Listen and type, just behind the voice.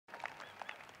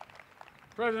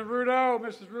President Ruto,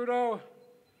 Mrs. Ruto,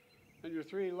 and your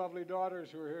three lovely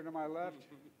daughters who are here to my left.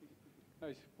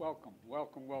 Nice. Welcome,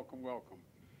 welcome, welcome, welcome.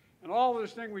 And all the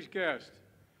distinguished guests,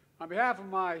 on behalf of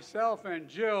myself and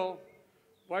Jill,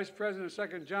 Vice President and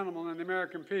Second Gentleman, and the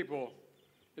American people,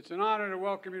 it's an honor to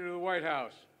welcome you to the White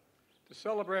House to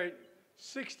celebrate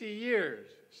 60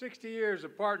 years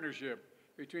of partnership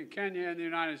between Kenya and the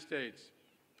United States.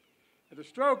 At the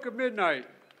stroke of midnight,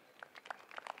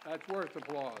 that's worth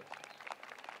applause.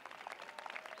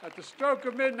 At the stroke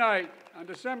of midnight on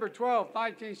December 12,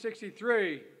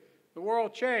 1963, the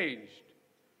world changed.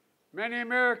 Many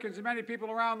Americans and many people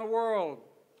around the world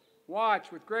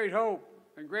watched with great hope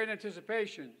and great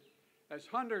anticipation as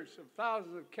hundreds of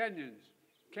thousands of Kenyans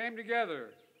came together,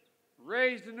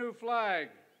 raised a new flag,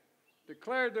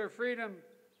 declared their freedom,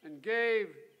 and gave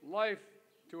life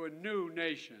to a new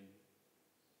nation.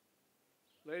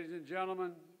 Ladies and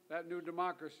gentlemen, that new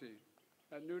democracy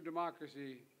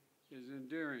is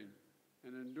enduring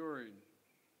and enduring.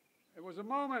 It was a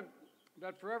moment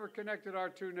that forever connected our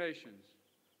two nations.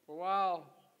 For while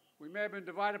we may have been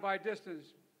divided by distance,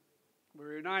 we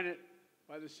were united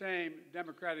by the same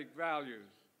democratic values.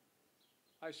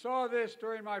 I saw this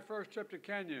during my first trip to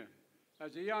Kenya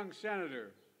as a young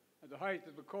senator at the height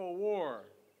of the Cold War,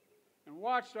 and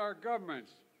watched our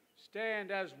governments stand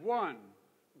as one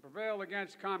and prevail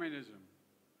against communism.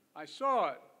 I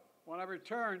saw it when I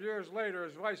returned years later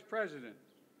as Vice President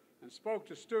and spoke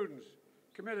to students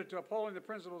committed to upholding the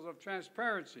principles of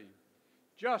transparency,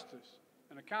 justice,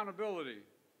 and accountability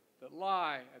that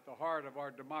lie at the heart of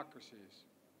our democracies.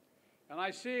 And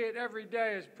I see it every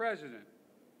day as President,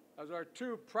 as our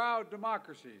two proud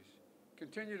democracies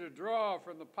continue to draw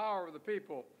from the power of the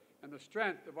people and the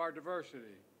strength of our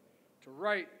diversity to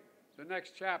write the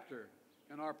next chapter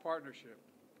in our partnership.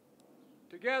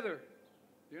 Together,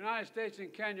 the United States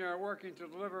and Kenya are working to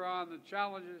deliver on the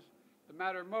challenges that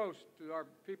matter most to our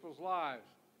people's lives: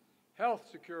 health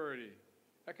security,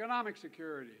 economic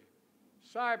security,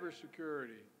 cyber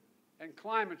security, and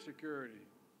climate security.